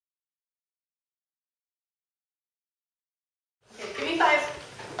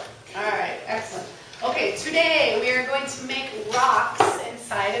Today we are going to make rocks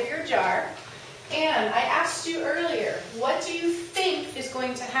inside of your jar. And I asked you earlier, what do you think is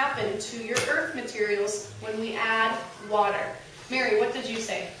going to happen to your earth materials when we add water? Mary, what did you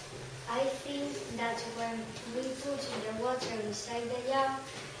say? I think that when we put the water inside the jar,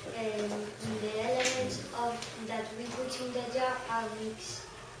 the elements that we put in the jar are mixed.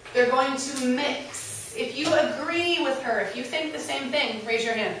 They're going to mix. If you agree with her, if you think the same thing, raise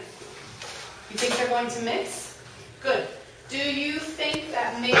your hand. You think they're going to mix? Good. Do you think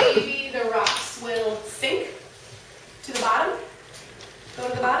that maybe the rocks will sink to the bottom? Go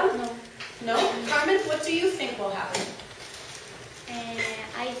to the bottom? No. No? Carmen, what do you think will happen?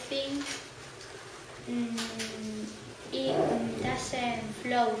 I think it doesn't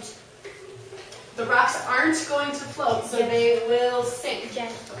float. The rocks aren't going to float, so they will sink.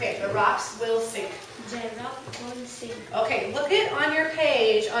 Yes. Okay, the rocks will sink. The rock will sink. Okay, look at on your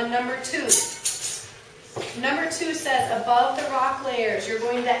page on number 2. Number 2 says above the rock layers you're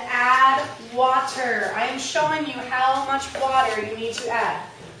going to add water. I am showing you how much water you need to add.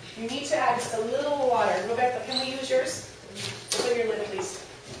 You need to add just a little water. Roberta, can we use yours? Open your lid, please.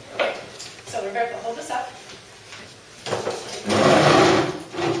 Okay. So Roberta, hold this up.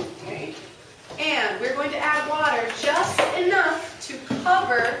 Okay. And we're going to add water just enough to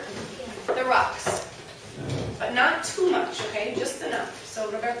cover the rocks. But not too much, okay? Just enough. So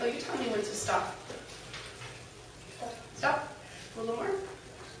Roberto, you tell me when to stop. Stop. A little more.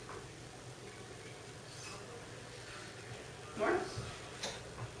 More.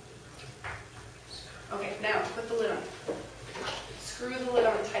 Okay, now put the lid on. Screw the lid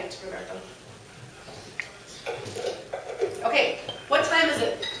on tight, Roberto. Okay, what time is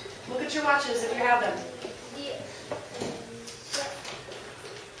it? Look at your watches if you have them.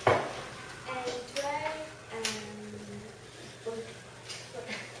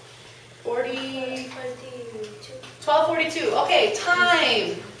 12:42. Okay,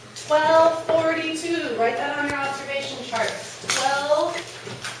 time. 12:42. Write that on your observation chart.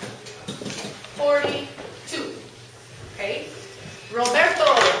 12:42. Okay.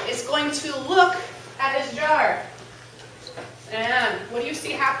 Roberto is going to look at his jar. And what do you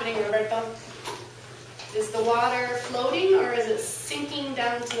see happening, Roberto? Is the water floating or is it sinking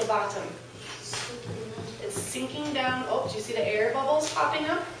down to the bottom? It's sinking down. Oh, do you see the air bubbles popping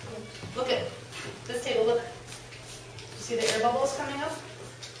up? Look at this table, look. See the air bubbles coming up?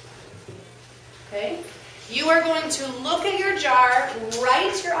 Okay. You are going to look at your jar,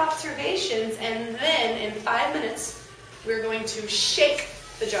 write your observations, and then in 5 minutes, we're going to shake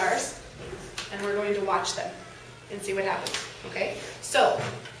the jars, and we're going to watch them and see what happens. Okay? So,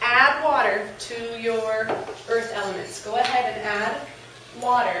 add water to your earth elements. Go ahead and add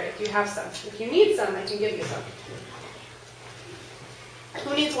water if you have some. If you need some, I can give you some.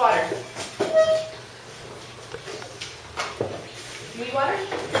 Who needs water? You need water?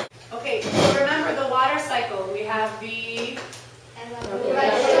 Okay, so remember the water cycle. We have the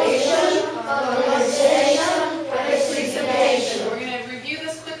evaporation, condensation, precipitation. We're going to review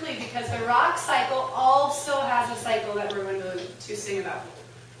this quickly because the rock cycle also has a cycle that we're going to sing about.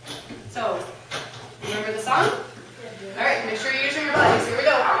 So, remember the song? All right, make sure you're using your bodies. Here we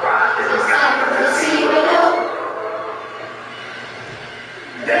go. The sun from the sea below.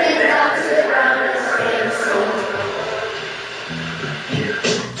 Bring it down to the ground and stay so.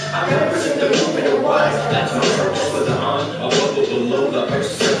 I represent the movement of waters. That's my purpose for the on, above or below the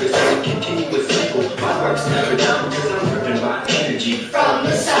earth's surface. It's a continuous cycle. My work's never done because I'm driven by energy From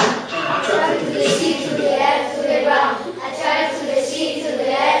the sun. I travel To the sea, to the air, to the ground. I travel to the sea, to the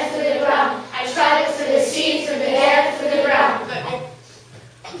air, to the ground. I travel to the sea, to the air, to the ground.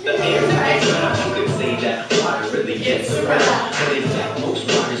 the air is around. You could say that water really gets around. But in fact, most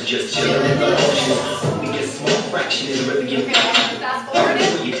water's just chilling in the ocean. Only a small fraction is really getting Fast forward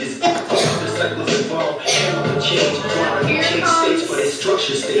it. you just the cycles involved. Chemical change, water can change states, but its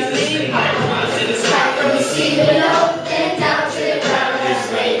structure stays the same. Rise in the sky From the sea below, then down to the ground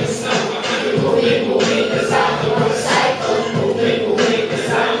as rain and snow. Moving, moving, the sound of the cycle. Moving, moving, the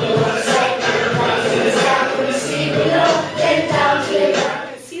sound of the cycle. Rise in the sky from the sea below, then down to the ground.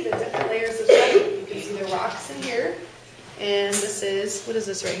 You can see the different layers of cycle. You can see the rocks in here. And this is, what is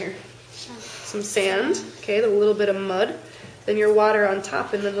this right here? Some sand, okay, a little bit of mud. Then your water on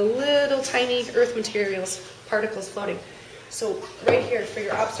top, and then the little tiny earth materials, particles floating. So right here, for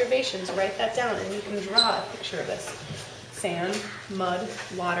your observations, write that down, and you can draw a picture of this. Sand, mud,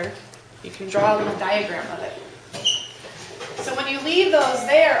 water. You can draw a little diagram of it. So when you leave those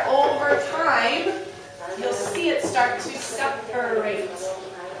there over time, you'll see it start to separate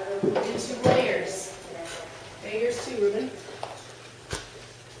into layers. Okay, here's two, Ruben.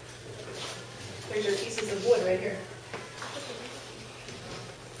 There's your pieces of of wood right here.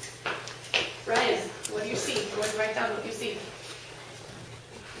 Ryan, what do you see? Go ahead and write down what you see.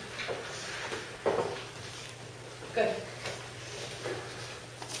 Good.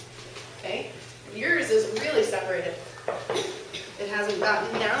 Okay. Yours is really separated. It hasn't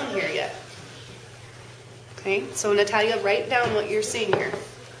gotten down here yet. Okay, so Natalia, write down what you're seeing here.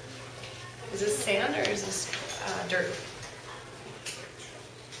 Is this sand or is this dirt?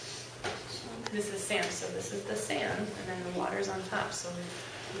 This is sand, so this is the sand, and then the water's on top, so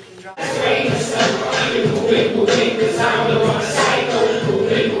you can draw.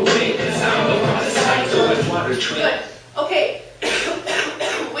 Water